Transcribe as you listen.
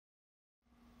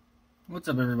What's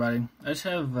up, everybody? I just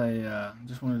have a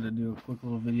just wanted to do a quick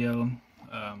little video,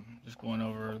 just going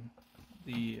over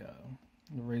the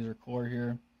Razer core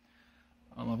here.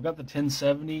 I've got the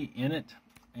 1070 in it,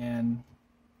 and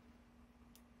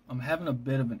I'm having a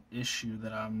bit of an issue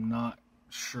that I'm not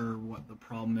sure what the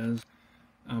problem is.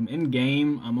 In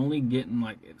game, I'm only getting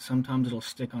sometimes it'll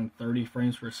stick on 30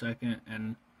 frames per second,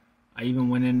 and I even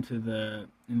went into the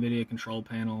NVIDIA control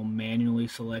panel, manually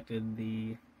selected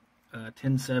the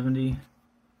 1070.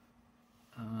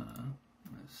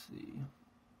 Let's see.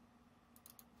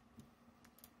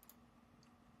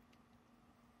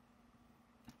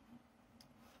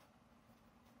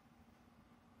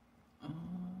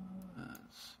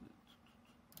 Let's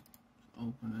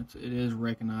open it. It is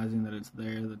recognizing that it's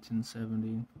there, the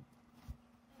 1070.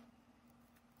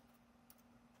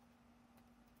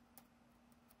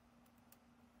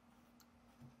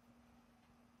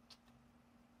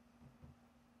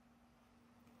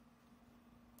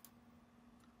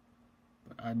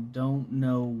 I don't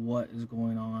know what is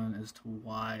going on as to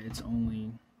why it's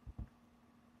only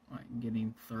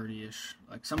getting 30-ish.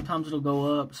 Sometimes it'll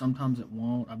go up, sometimes it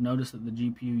won't. I've noticed that the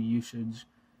GPU usage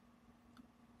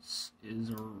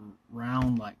is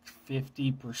around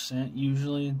 50%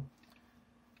 usually.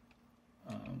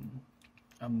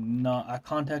 I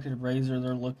contacted Razer,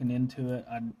 they're looking into it.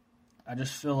 I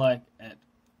just feel like at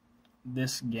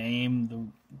this game the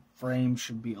frame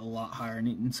should be a lot higher, and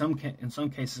in some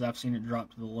cases I've seen it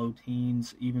drop to the low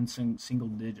teens, even single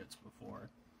digits before.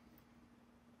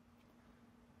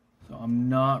 So I'm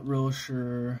not real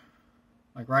sure.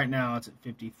 Right now it's at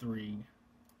 53,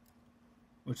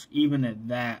 which even at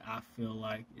that I feel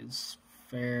like is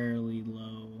fairly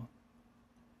low.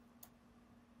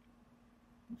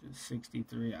 Which is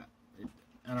 63.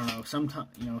 I don't know.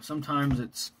 Sometimes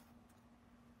it's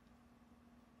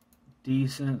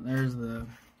decent. There's the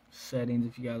settings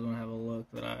if you guys want to have a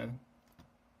look that I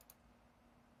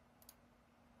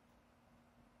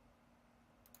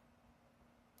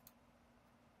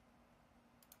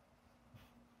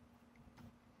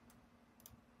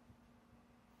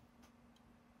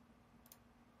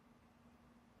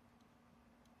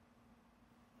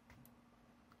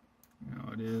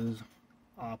it is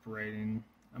operating.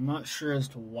 I'm not sure as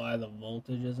to why the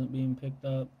voltage isn't being picked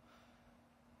up.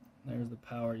 There's the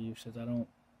power usage. I don't,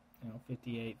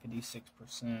 58,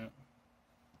 56%.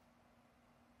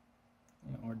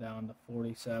 We're down to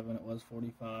 47. It was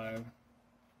 45.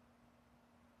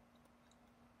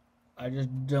 I just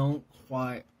don't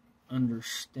quite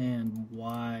understand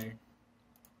why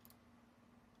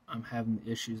I'm having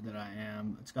the issues that I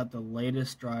am. It's got the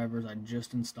latest drivers. I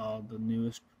just installed the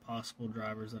newest possible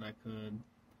drivers that I could.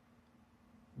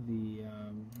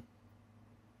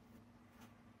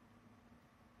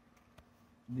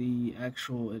 The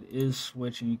actual, it is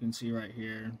switching, you can see right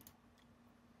here.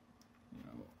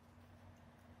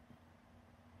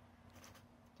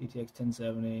 GTX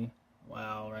 1070,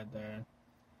 wow, right there.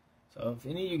 So if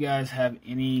any of you guys have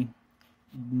any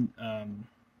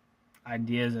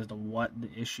ideas as to what the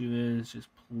issue is, just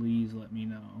please let me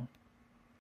know.